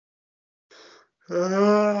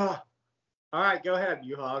All right, go ahead,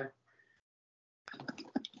 you hog.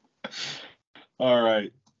 All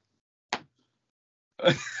right.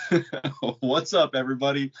 What's up,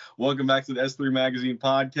 everybody? Welcome back to the S3 Magazine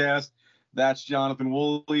podcast. That's Jonathan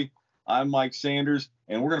Woolley. I'm Mike Sanders,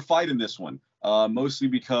 and we're going to fight in this one, mostly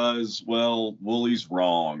because, well, Woolley's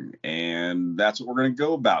wrong, and that's what we're going to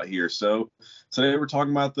go about here. So today we're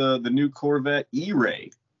talking about the new Corvette E-Ray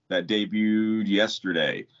that debuted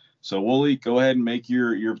yesterday. So, Woolley, go ahead and make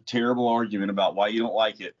your terrible argument about why you don't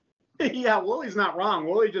like it. Yeah, Woolley's not wrong.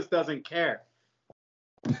 Woolley just doesn't care.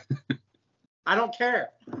 I don't care.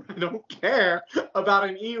 I don't care about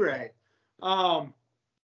an E-Ray.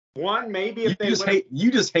 One, maybe if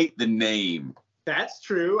you just hate the name. That's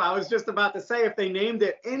true. I was just about to say if they named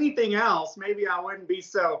it anything else, maybe I wouldn't be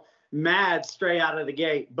so mad straight out of the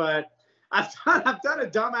gate. But I've done a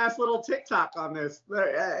dumbass little TikTok on this.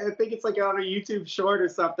 I think it's like on a YouTube short or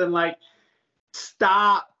something like,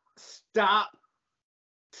 stop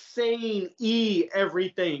saying E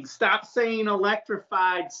everything. Stop saying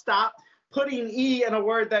electrified. Stop putting E in a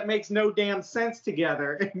word that makes no damn sense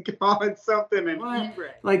together and calling something an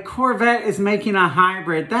E-Ray. Like Corvette is making a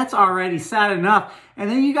hybrid. That's already sad enough. And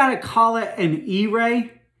then you got to call it an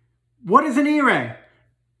E-Ray? What is an E-Ray?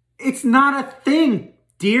 It's not a thing,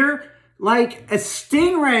 dear. Like a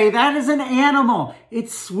stingray, that is an animal. It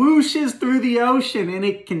swooshes through the ocean and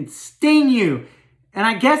it can sting you. And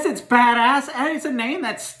I guess it's badass. And it's a name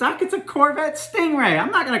that's stuck. It's a Corvette Stingray.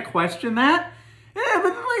 I'm not going to question that. Yeah,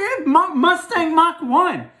 but like Mustang Mach 1.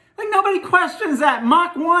 Like nobody questions that.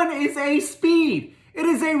 Mach 1 is a speed. It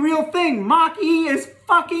is a real thing. Mach E is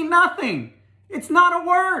fucking nothing. It's not a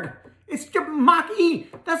word. It's Mach E.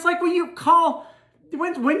 That's like when you call,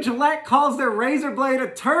 when Gillette calls their razor blade a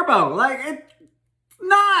turbo. Like it's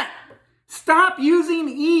not. Stop using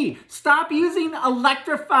E. Stop using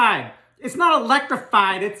electrified. It's not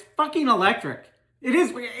electrified. It's fucking electric. It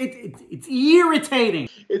is. It's irritating.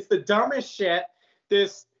 It's the dumbest shit.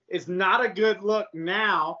 This is not a good look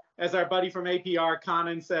now, as our buddy from APR,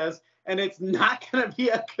 Conan, says, and it's not going to be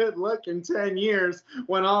a good look in 10 years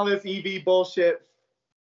when all this EV bullshit,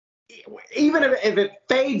 even if it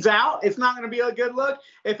fades out, it's not going to be a good look.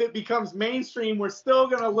 If it becomes mainstream, we're still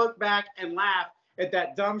going to look back and laugh at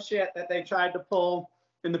that dumb shit that they tried to pull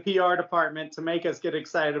in the PR department to make us get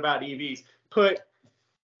excited about EVs. Put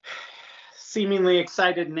seemingly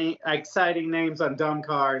exciting names on dumb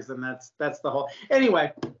cars, and that's the whole.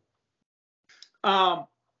 Anyway, who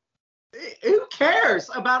cares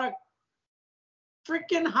about a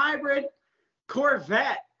freaking hybrid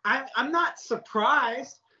Corvette? I'm not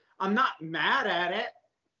surprised. I'm not mad at it.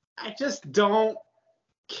 I just don't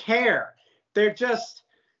care. They're just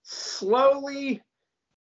slowly.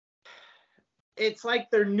 It's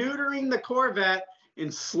like they're neutering the Corvette in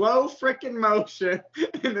slow freaking motion,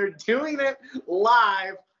 and they're doing it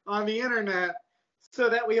live on the internet so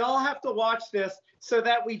that we all have to watch this, so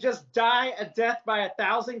that we just die a death by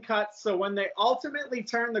 1,000 cuts. So when they ultimately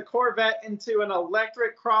turn the Corvette into an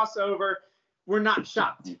electric crossover, we're not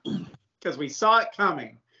shocked because we saw it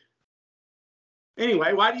coming.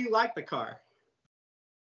 Anyway, why do you like the car?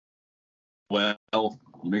 Well, you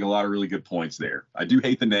make a lot of really good points there. I do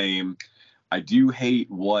hate the name. I do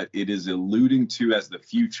hate what it is alluding to as the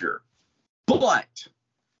future, but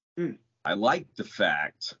I like the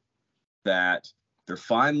fact that they're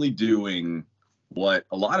finally doing what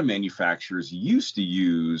a lot of manufacturers used to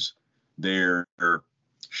use their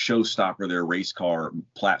showstopper, their race car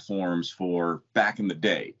platforms for back in the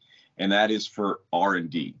day, and that is for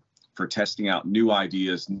R&D, for testing out new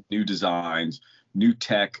ideas, new designs, new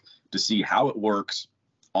tech to see how it works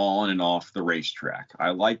on and off the racetrack.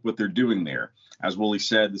 I like what they're doing there. As Woolley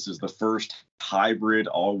said, this is the first hybrid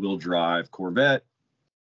all-wheel drive Corvette,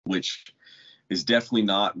 which is definitely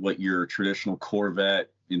not what your traditional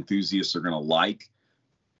Corvette enthusiasts are going to like,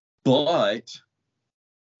 but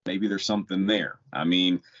maybe there's something there. I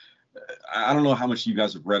mean, I don't know how much you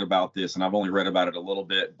guys have read about this, and I've only read about it a little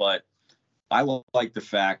bit, but I like the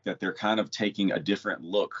fact that they're kind of taking a different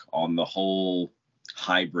look on the whole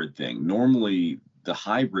hybrid thing. Normally, the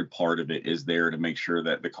hybrid part of it is there to make sure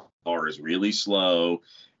that the car is really slow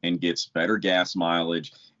and gets better gas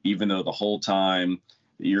mileage, even though the whole time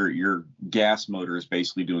your gas motor is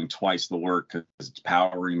basically doing twice the work because it's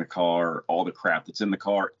powering the car, all the crap that's in the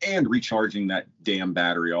car, and recharging that damn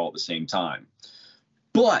battery all at the same time.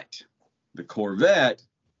 But the Corvette,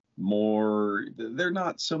 they're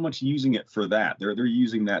not so much using it for that. They're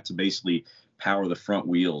using that to basically power the front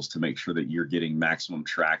wheels to make sure that you're getting maximum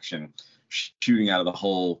traction, shooting out of the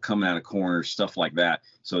hole, coming out of corners, stuff like that,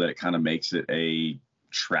 so that it kind of makes it a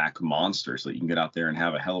track monster so that you can get out there and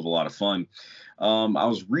have a hell of a lot of fun. I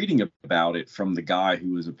was reading about it from the guy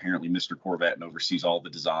who is apparently Mr. Corvette and oversees all the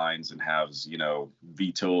designs and has, you know,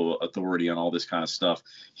 veto authority on all this kind of stuff.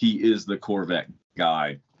 He is the Corvette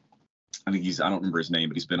guy. I think I don't remember his name,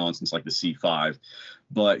 but he's been on since like the C5.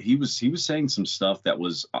 But he was saying some stuff that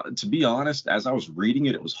was, to be honest, as I was reading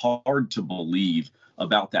it, it was hard to believe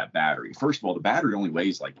about that battery. First of all, the battery only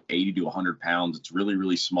weighs like 80 to 100 pounds. It's really,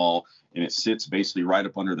 really small, and it sits basically right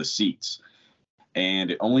up under the seats.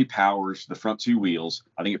 And it only powers the front two wheels.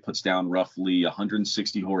 I think it puts down roughly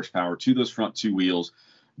 160 horsepower to those front two wheels.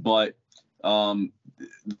 But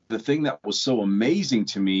the thing that was so amazing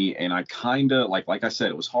to me, and I kind of, like I said,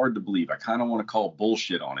 it was hard to believe. I kind of want to call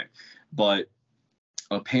bullshit on it. But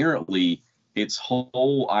apparently its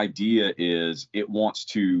whole idea is it wants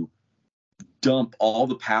to dump all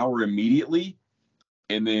the power immediately.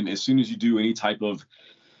 And then as soon as you do any type of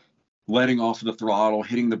letting off the throttle,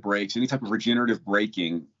 hitting the brakes, any type of regenerative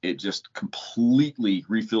braking, it just completely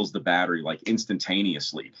refills the battery like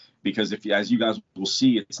instantaneously. Because as you guys will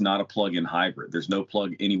see, it's not a plug-in hybrid. There's no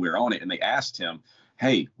plug anywhere on it. And they asked him,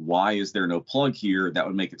 hey, why is there no plug here? That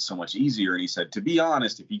would make it so much easier. And he said, to be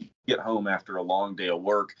honest, if you get home after a long day of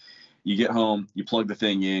work, you get home, you plug the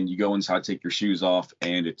thing in, you go inside, take your shoes off,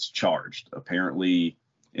 and it's charged. Apparently,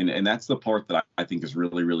 and that's the part that I think is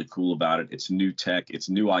really, really cool about it. It's new tech. It's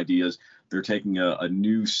new ideas. They're taking a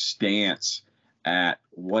new stance at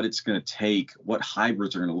what it's going to take, what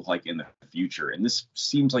hybrids are going to look like in the future. And this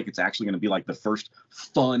seems like it's actually going to be like the first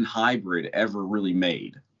fun hybrid ever really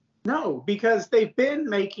made. No, because they've been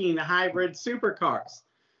making hybrid supercars.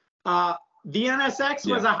 The NSX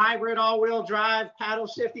was a hybrid all-wheel drive, paddle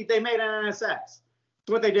shifty. They made an NSX. That's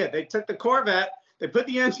what they did. They took the Corvette, they put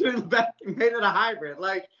the engine in the back and made it a hybrid.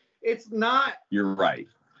 Like, it's not. You're right.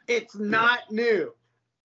 It's not new.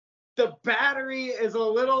 The battery is a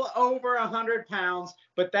little over 100 pounds,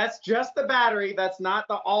 but that's just the battery. That's not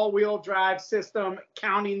the all-wheel drive system,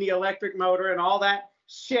 counting the electric motor and all that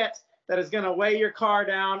shit that is going to weigh your car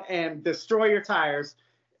down and destroy your tires.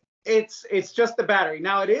 It's just the battery.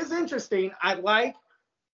 Now, it is interesting. I like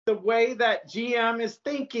the way that GM is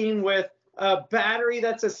thinking with a battery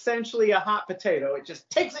that's essentially a hot potato. It just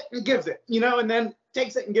takes it and gives it, and then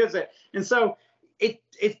takes it and gives it. And so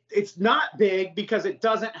it's not big because it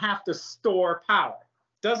doesn't have to store power.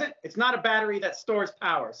 It's not a battery that stores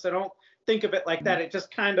power. So don't think of it like that. It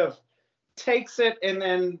just kind of takes it and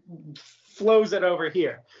then flows it over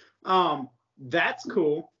here. That's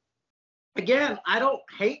cool. Again, I don't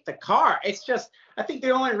hate the car. It's just, I think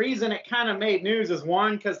the only reason it kind of made news is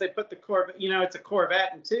one, because they put the Corvette, it's a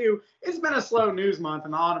Corvette, and two, it's been a slow news month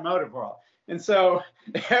in the automotive world. And so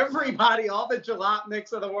everybody, all the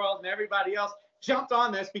jalopniks of the world and everybody else jumped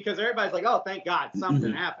on this because everybody's like, oh, thank God,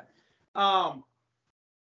 something happened.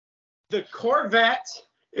 The Corvette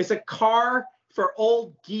is a car for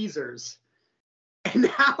old geezers. And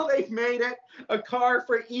now they've made it a car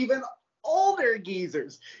for even older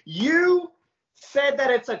geezers. You said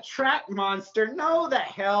that it's a track monster. No, the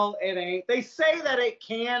hell it ain't. They say that it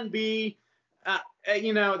can be, that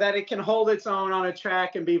it can hold its own on a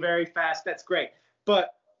track and be very fast. That's great.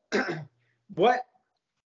 But all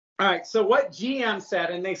right, so what GM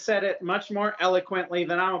said, and they said it much more eloquently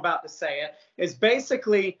than I'm about to say it, is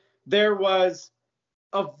basically there was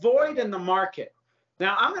a void in the market.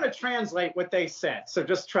 Now, I'm going to translate what they said, so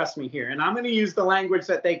just trust me here. And I'm going to use the language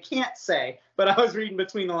that they can't say, but I was reading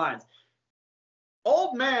between the lines.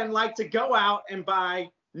 Old men like to go out and buy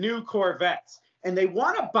new Corvettes, and they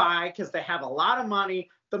want to buy, because they have a lot of money,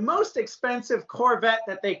 the most expensive Corvette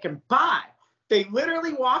that they can buy. They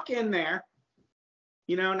literally walk in there,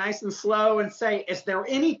 nice and slow, and say, is there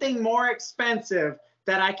anything more expensive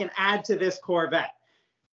that I can add to this Corvette?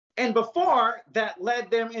 And before, that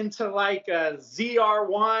led them into like a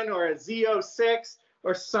ZR1 or a Z06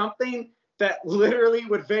 or something that literally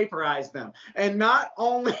would vaporize them. And not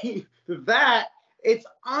only that, it's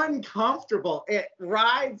uncomfortable. It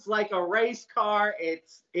rides like a race car.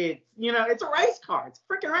 It's a race car. It's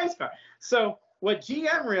a freaking race car. So what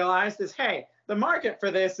GM realized is, hey, the market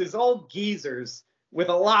for this is old geezers with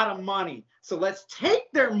a lot of money. So let's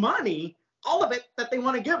take their money, all of it that they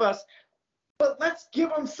want to give us, but let's give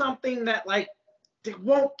them something that it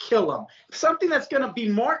won't kill them, something that's going to be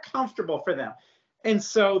more comfortable for them. And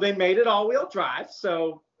so they made it all-wheel drive,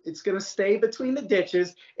 so it's going to stay between the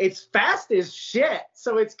ditches. It's fast as shit,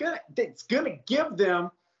 so it's going to give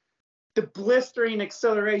them the blistering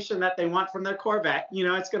acceleration that they want from their Corvette.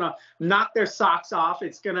 It's going to knock their socks off.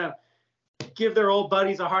 It's going to give their old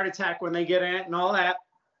buddies a heart attack when they get in it and all that.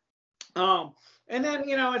 And then,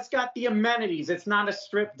 it's got the amenities. It's not a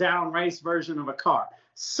stripped down race version of a car.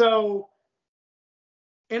 So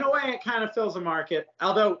in a way, it kind of fills a market.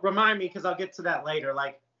 Although, remind me, because I'll get to that later,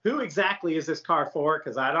 like, who exactly is this car for?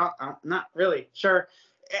 Because I'm not really sure.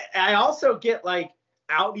 I also get like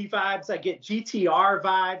Audi vibes. I get GTR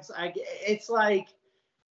vibes. It's like,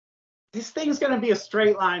 this thing's going to be a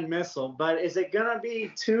straight line missile, but is it going to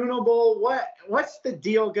be tunable? What's the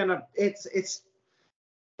deal going to, it's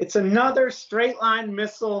another straight line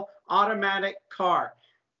missile automatic car.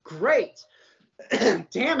 Great.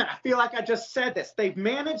 Damn it. I feel like I just said this. They've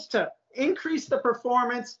managed to increase the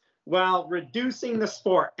performance while reducing the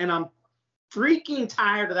sport. And I'm freaking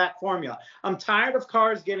tired of that formula. I'm tired of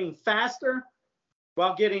cars getting faster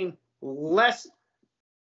while getting less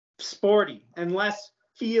sporty and less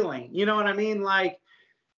feeling. You know what I mean? Like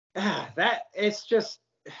that, it's just,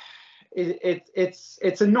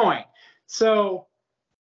 it's annoying. So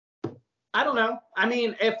I don't know. I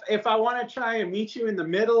mean, if I want to try and meet you in the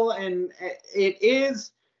middle, and it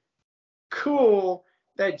is cool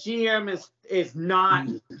that GM is not,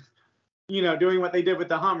 doing what they did with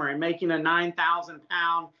the Hummer and making a 9,000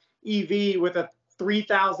 pound EV with a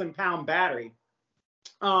 3,000 pound battery.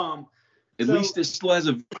 At least it still has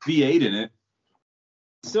a V8 in it.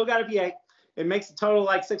 Still got a V8. It makes a total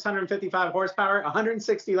like 655 horsepower,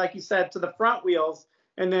 160, like you said, to the front wheels,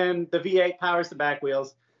 and then the V8 powers the back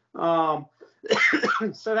wheels. So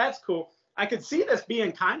that's cool. I could see this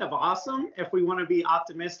being kind of awesome if we want to be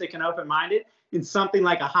optimistic and open-minded in something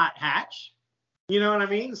like a hot hatch. You know what I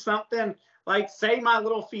mean? Something like, say, my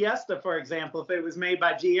little Fiesta, for example, if it was made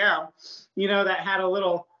by GM, that had a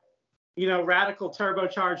little, radical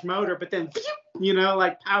turbocharged motor, but then,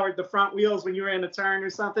 like powered the front wheels when you were in a turn or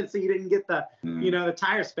something, so you didn't get the, the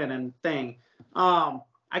tire spinning thing.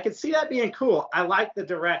 I could see that being cool. I like the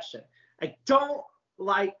direction. I don't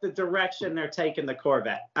like the direction they're taking the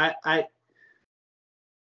Corvette.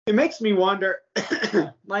 It makes me wonder,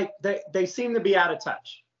 like they seem to be out of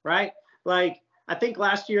touch, right? Like, I think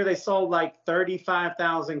last year they sold like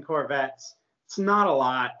 35,000 Corvettes. It's not a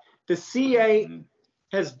lot. The C8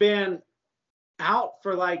 has been out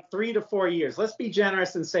for like 3 to 4 years. Let's be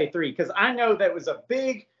generous and say 3, because I know that was a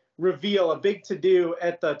big reveal, a big to-do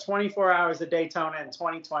at the 24 Hours of Daytona in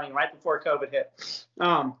 2020, right before COVID hit.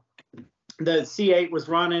 The C8 was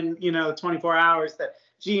running, 24 hours. That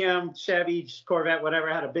GM, Chevy, Corvette,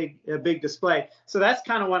 whatever, had a big display. So that's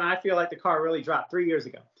kind of when I feel like the car really dropped 3 years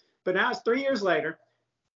ago. But now it's 3 years later.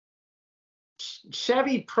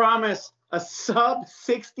 Chevy promised a sub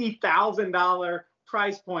 $60,000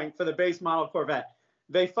 price point for the base model Corvette.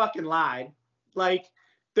 They fucking lied. Like,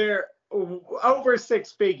 they're over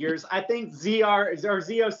 6 figures. I think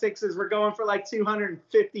Z06s were going for like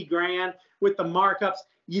 250 grand with the markups.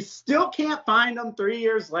 You still can't find them 3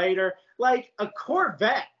 years later. Like a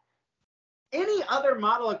Corvette, any other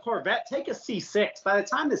model of Corvette, take a C6. By the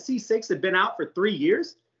time the C6 had been out for 3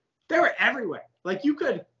 years, they were everywhere. Like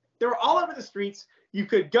they were all over the streets. You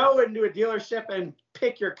could go into a dealership and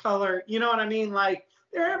pick your color. You know what I mean? Like,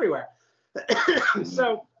 they're everywhere.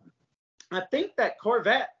 So I think that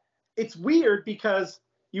Corvette, it's weird because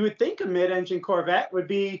you would think a mid-engine Corvette would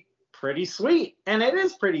be pretty sweet, and it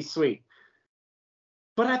is pretty sweet.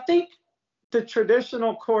 But I think the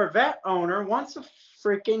traditional Corvette owner wants a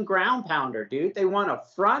freaking ground pounder, dude. They want a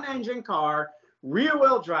front-engine car,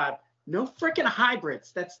 rear-wheel drive, no freaking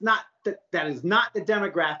hybrids. That is not the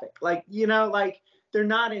demographic. Like, they're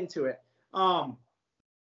not into it.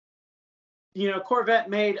 Corvette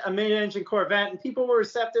made a mid-engine Corvette, and people were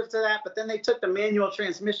receptive to that, but then they took the manual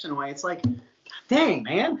transmission away. It's like, dang,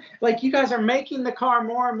 man. Like, you guys are making the car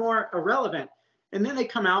more and more irrelevant. And then they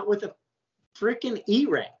come out with a freaking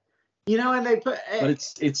E-Ray, and they put. But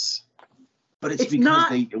it's because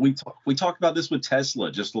not, we talked about this with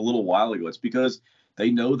Tesla just a little while ago. It's because they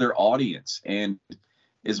know their audience, and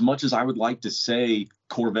as much as I would like to say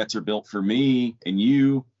Corvettes are built for me and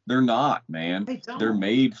you, they're not, man. They're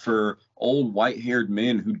made for old white-haired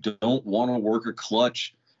men who don't want to work a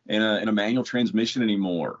clutch in a manual transmission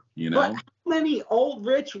anymore. But how many old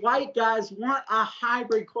rich white guys want a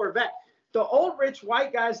hybrid Corvette? The old rich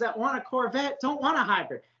white guys that want a Corvette don't want a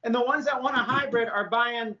hybrid. And the ones that want a hybrid are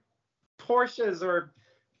buying Porsches or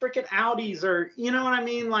freaking Audis or, you know what I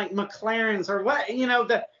mean? Like McLarens or what,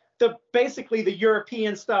 the basically the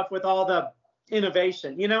European stuff with all the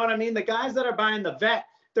innovation. You know what I mean? The guys that are buying the Vette,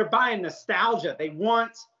 they're buying nostalgia. They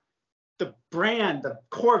want the brand, the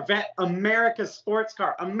Corvette, America's sports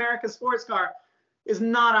car. America's sports car is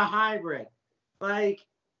not a hybrid. Like,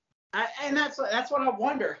 and that's what I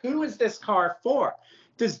wonder. Who is this car for?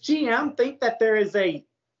 Does GM think that there is a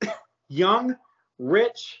young,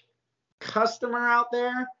 rich customer out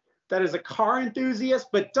there that is a car enthusiast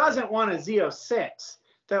but doesn't want a Z06?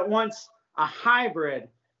 that wants a hybrid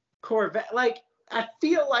Corvette. Like, I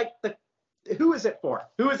feel like who is it for?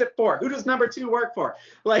 Who is it for? Who does number 2 work for?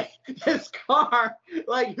 Like, this car,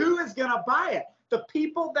 like, who is going to buy it? The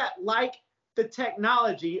people that like the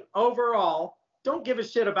technology overall don't give a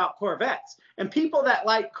shit about Corvettes. And people that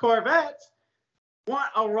like Corvettes want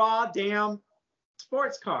a raw damn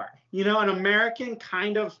sports car. You know, an American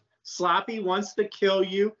kind of sloppy, wants to kill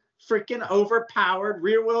you, freaking overpowered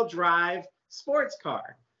rear-wheel drive sports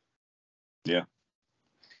car. Yeah.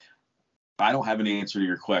 I don't have an answer to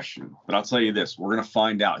your question, but I'll tell you this. We're going to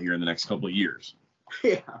find out here in the next couple of years.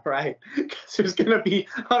 Yeah, right. Because there's going to be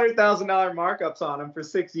 $100,000 markups on them for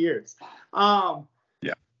 6 years.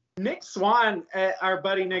 Yeah. Nick Swan, our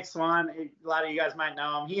buddy Nick Swan, a lot of you guys might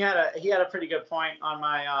know him. He had a pretty good point on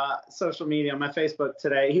my social media, on my Facebook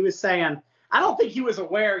today. He was saying, I don't think he was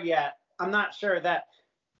aware yet. I'm not sure that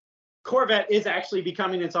Corvette is actually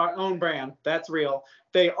becoming its own brand. That's real.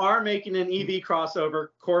 They are making an EV crossover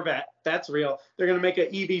Corvette. That's real. They're going to make an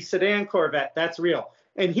EV sedan Corvette. That's real.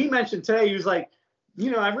 And he mentioned today, he was like, you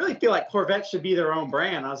know, I really feel like Corvette should be their own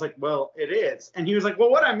brand. I was like, well, it is. And he was like, well,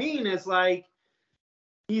 what I mean is, like,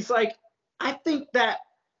 he's like, I think that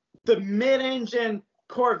the mid-engine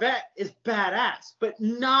Corvette is badass, but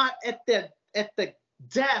not at the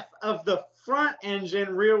death of the front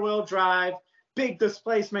engine rear-wheel drive big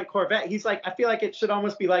displacement Corvette. He's like, I feel like it should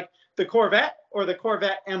almost be like the Corvette or the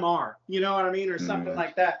Corvette MR, you know what I mean, or something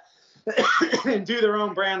like that, and do their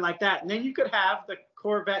own brand like that. And then you could have the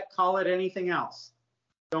Corvette, call it anything else.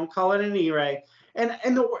 Don't call it an E-Ray. And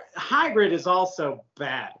the hybrid is also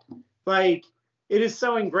bad. Like, it is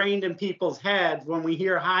so ingrained in people's heads. When we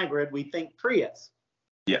hear hybrid, we think Prius.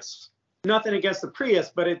 Yes. Nothing against the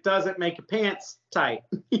Prius, but it doesn't make your pants tight.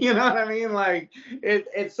 You know what I mean? Like,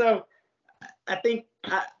 it's so, I think,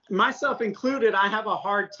 myself included, I have a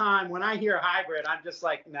hard time when I hear hybrid. I'm just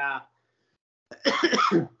like, nah.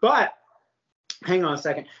 But hang on a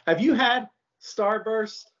second. Have you had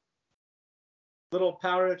Starburst? Little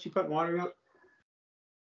powder that you put in water?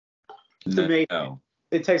 It's amazing. No.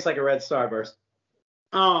 It tastes like a red Starburst.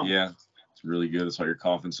 Yeah, it's really good. That's why you're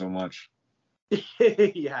coughing so much.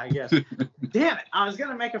 Yeah, I guess. Damn it. I was going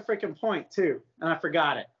to make a freaking point, too, and I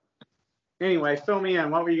forgot it. Anyway, fill me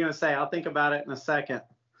in. What were you going to say? I'll think about it in a second.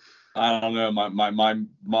 I don't know. My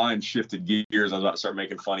mind shifted gears. I was about to start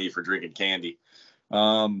making fun of you for drinking candy.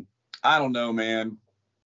 I don't know, man.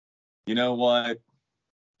 You know what?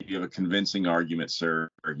 You have a convincing argument, sir.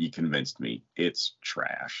 You convinced me. It's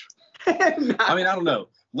trash. I mean, I don't know.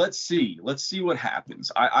 Let's see what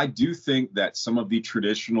happens. I do think that some of the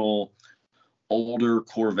traditional older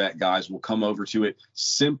Corvette guys will come over to it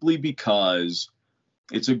simply because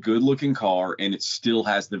it's a good looking car and it still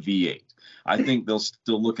has the V8. I think they'll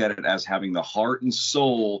still look at it as having the heart and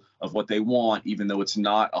soul of what they want, even though it's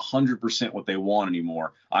not 100% what they want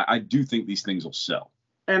anymore. I do think these things will sell.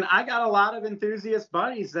 And I got a lot of enthusiast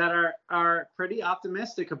buddies that are pretty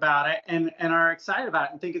optimistic about it and are excited about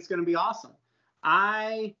it and think it's going to be awesome.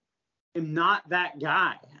 I am not that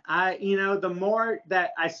guy. The more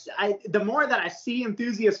that I see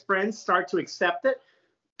enthusiast friends start to accept it,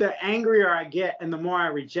 the angrier I get and the more I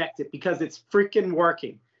reject it, because it's freaking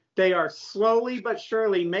working. They are slowly but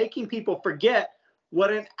surely making people forget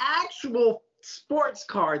what an actual sports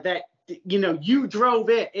car that, you drove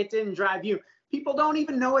it didn't drive you. People don't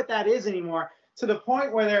even know what that is anymore, to the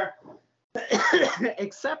point where they're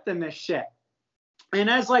accepting this shit. And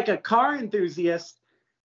as like a car enthusiast,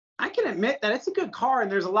 I can admit that it's a good car and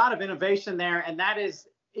there's a lot of innovation there, and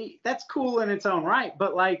that's cool in its own right.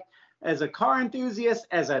 But like, as a car enthusiast,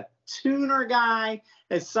 as a tuner guy,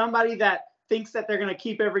 as somebody that thinks that they're going to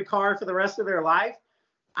keep every car for the rest of their life,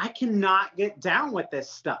 I cannot get down with this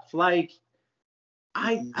stuff. Like, but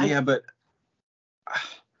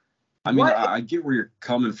I mean, I get where you're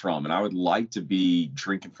coming from, and I would like to be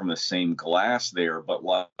drinking from the same glass there, but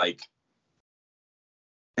like,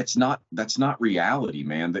 that's not reality,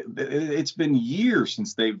 man. It's been years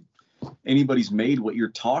since anybody's made what you're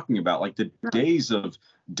talking about. Like the days of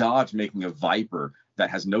Dodge making a Viper that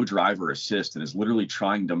has no driver assist and is literally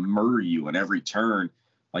trying to murder you in every turn,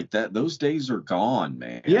 like that. Those days are gone,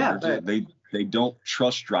 man. Yeah, they don't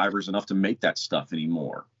trust drivers enough to make that stuff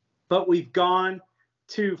anymore. But we've gone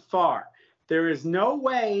too far. There is no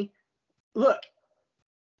way. Look,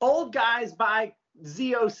 old guys buy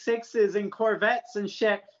Z06s and Corvettes and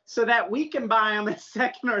shit so that we can buy them as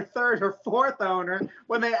second or third or fourth owner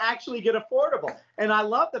when they actually get affordable. And I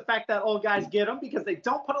love the fact that old guys get them because they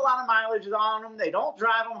don't put a lot of mileage on them. They don't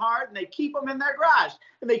drive them hard, and they keep them in their garage,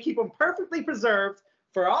 and they keep them perfectly preserved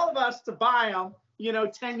for all of us to buy them,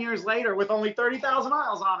 10 years later with only 30,000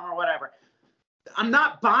 miles on them or whatever. I'm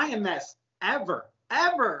not buying this ever.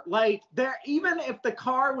 Like, even if the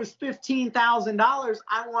car was $15,000,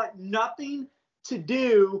 I want nothing to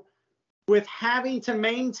do with having to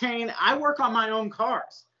maintain. I work on my own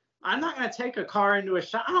cars. I'm not going to take a car into a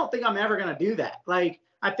shop. I don't think I'm ever going to do that. Like,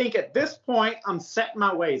 I think at this point, I'm set in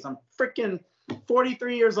my ways. I'm freaking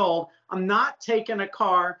 43 years old. I'm not taking a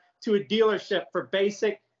car to a dealership for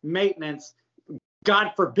basic maintenance.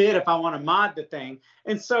 God forbid if I want to mod the thing.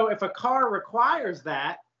 And so if a car requires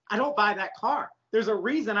that, I don't buy that car. There's a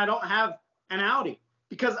reason I don't have an Audi,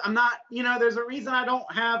 because I'm not, there's a reason I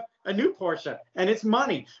don't have a new Porsche, and it's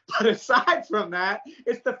money. But aside from that,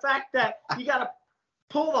 it's the fact that you got to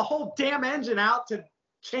pull the whole damn engine out to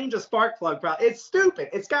change a spark plug. It's stupid.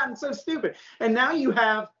 It's gotten so stupid. And now you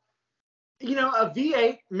have, a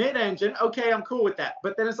V8 mid-engine. Okay, I'm cool with that.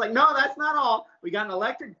 But then it's like, no, that's not all. We got an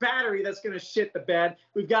electric battery that's going to shit the bed.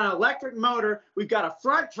 We've got an electric motor. We've got a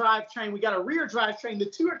front drivetrain. We got a rear drivetrain. The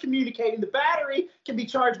two are communicating. The battery can be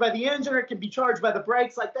charged by the engine, or it can be charged by the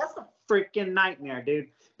brakes. Like, that's a freaking nightmare, dude.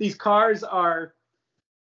 These cars are,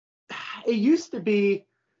 it used to be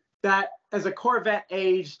that as a Corvette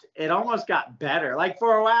aged, it almost got better. Like,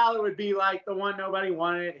 for a while, it would be like the one nobody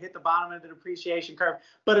wanted, hit the bottom of the depreciation curve.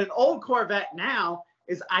 But an old Corvette now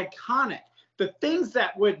is iconic. The things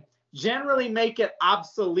that would generally make it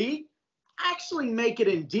obsolete actually make it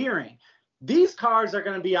endearing. These cars are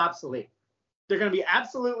going to be obsolete. They're going to be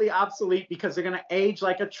absolutely obsolete because they're going to age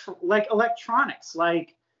like electronics.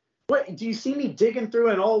 Like, what, do you see me digging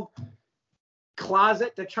through an old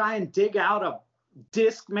closet to try and dig out a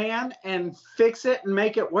Discman and fix it and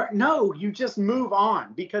make it work? No, you just move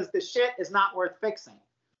on, because the shit is not worth fixing.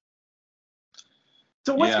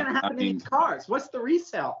 So what's going to happen to these cars? What's the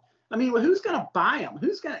resale? I mean, who's going to buy them?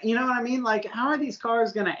 Who's going to, you know what I mean? Like, how are these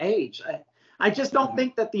cars going to age? I just don't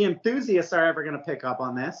think that the enthusiasts are ever going to pick up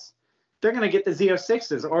on this. They're going to get the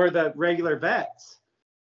Z06s or the regular Vets.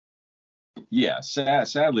 Yeah,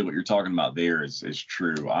 sadly, what you're talking about there is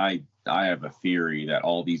true. I have a theory that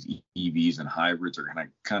all these EVs and hybrids are going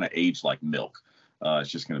to kind of age like milk. It's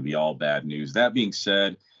just going to be all bad news. That being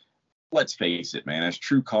said, let's face it, man, as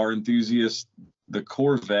true car enthusiasts, the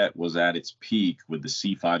Corvette was at its peak with the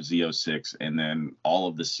C5 Z06 and then all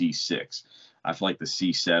of the C6. I feel like the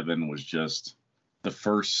C7 was just the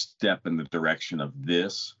first step in the direction of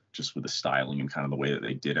this, just with the styling and kind of the way that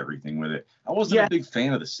they did everything with it. I wasn't a big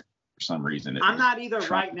fan of the for some reason. I'm not either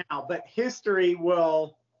right now, but history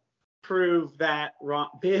will prove that wrong.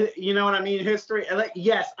 You know what I mean? History.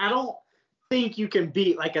 Yes, I don't think you can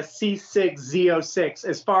beat like a C6 Z06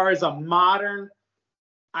 as far as a modern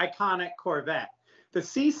iconic Corvette. The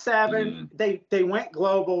C7, they went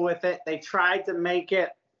global with it. They tried to make it,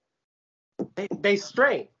 they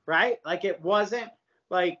strayed, right? Like, it wasn't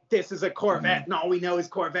like, this is a Corvette and all we know is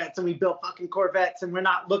Corvettes and we built fucking Corvettes and we're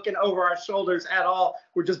not looking over our shoulders at all.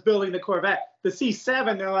 We're just building the Corvette. The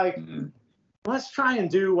C7, they're like, let's try and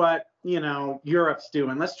do what, Europe's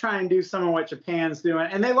doing. Let's try and do some of what Japan's doing.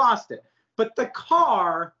 And they lost it. But the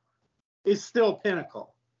car is still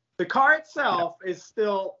pinnacle. The car itself is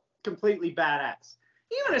still completely badass.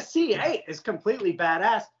 Even a C8 is completely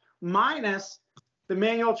badass, minus the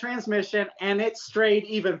manual transmission, and it strayed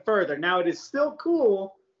even further. Now, it is still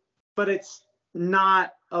cool, but it's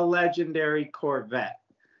not a legendary Corvette.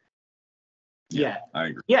 Yeah, I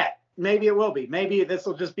agree. Yeah, maybe it will be. Maybe this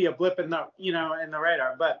will just be a blip in the, in the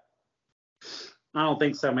radar, but I don't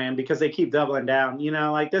think so, man, because they keep doubling down,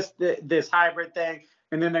 like this hybrid thing,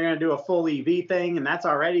 and then they're going to do a full EV thing, and that's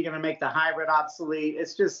already going to make the hybrid obsolete.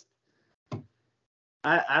 It's just,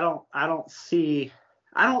 I don't see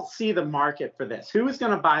the market for this. Who is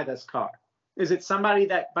going to buy this car? Is it somebody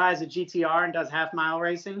that buys a GTR and does half-mile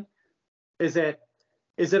racing? Is it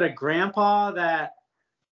a grandpa that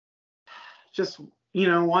just,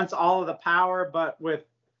 wants all of the power, but with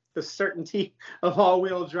the certainty of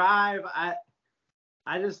all-wheel drive?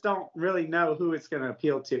 I just don't really know who it's going to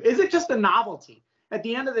appeal to. Is it just a novelty? At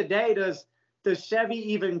the end of the day, does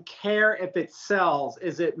Chevy even care if it sells?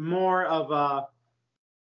 Is it more of a,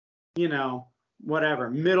 whatever,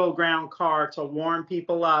 middle ground car to warm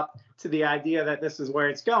people up to the idea that this is where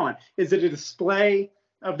it's going? Is it a display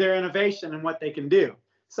of their innovation and what they can do?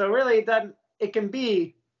 So really, it can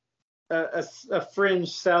be a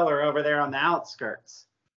fringe seller over there on the outskirts.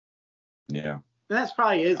 Yeah. And that's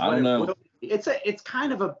probably is what I don't know. Will be. It's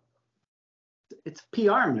kind of it's a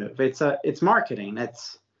PR move. It's marketing.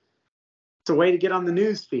 It's a way to get on the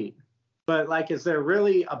news feed. But like, is there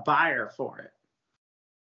really a buyer for it?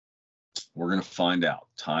 We're going to find out.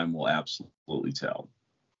 Time will absolutely tell.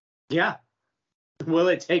 Yeah. Will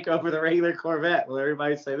it take over the regular Corvette? Will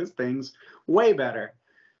everybody say this thing's way better?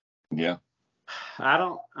 Yeah. I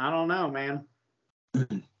don't know, man.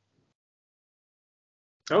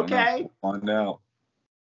 Okay. We'll find out.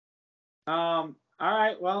 All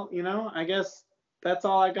right. Well, I guess that's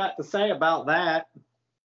all I got to say about that.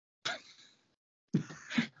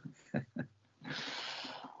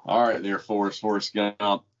 All right, there, Forrest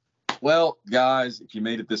Gump. Well, guys, if you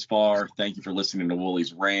made it this far, thank you for listening to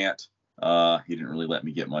Woolie's rant. He didn't really let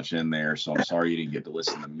me get much in there, so I'm sorry you didn't get to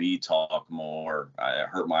listen to me talk more. It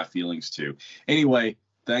hurt my feelings too. Anyway,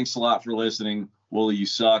 thanks a lot for listening. Woolie, you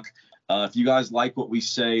suck. If you guys like what we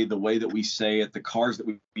say, the way that we say it, the cars that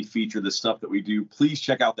we feature, the stuff that we do, please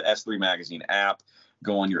check out the S3 Magazine app.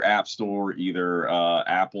 Go on your app store, either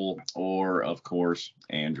Apple or, of course,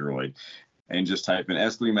 Android, and just type in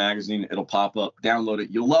S3 Magazine. It'll pop up. Download it.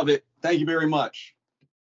 You'll love it. Thank you very much.